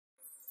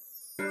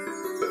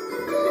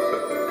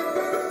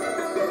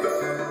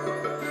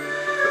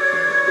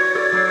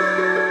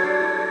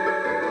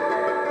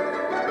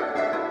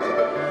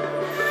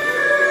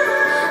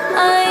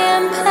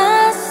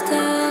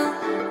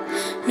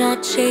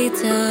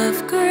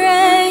of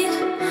gray,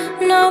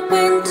 not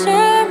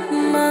winter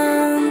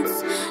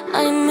months,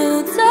 I'm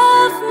moods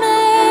of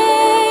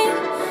May.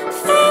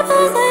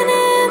 Fables and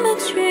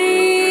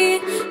imagery,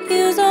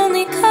 use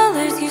only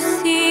colors you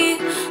see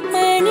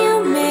when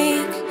you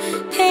make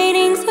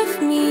paintings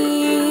of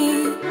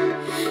me,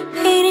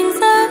 paintings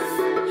of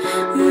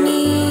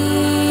me.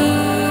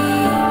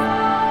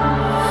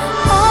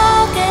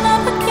 I'll get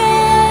up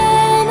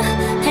again,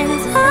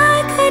 and I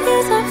could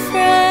use a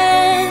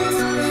friend.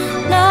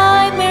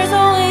 Nightmares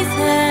always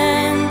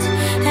end,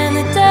 and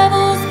the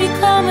devils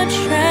become a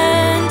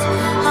trend.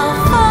 I'll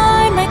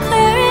find my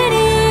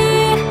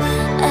clarity,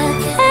 a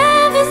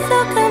canvas so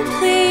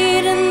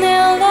complete, and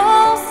they'll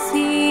all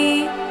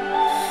see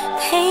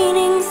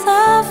paintings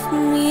of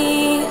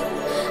me.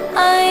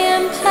 I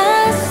am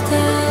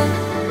pastel,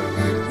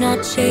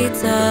 not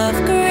shades of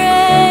gray.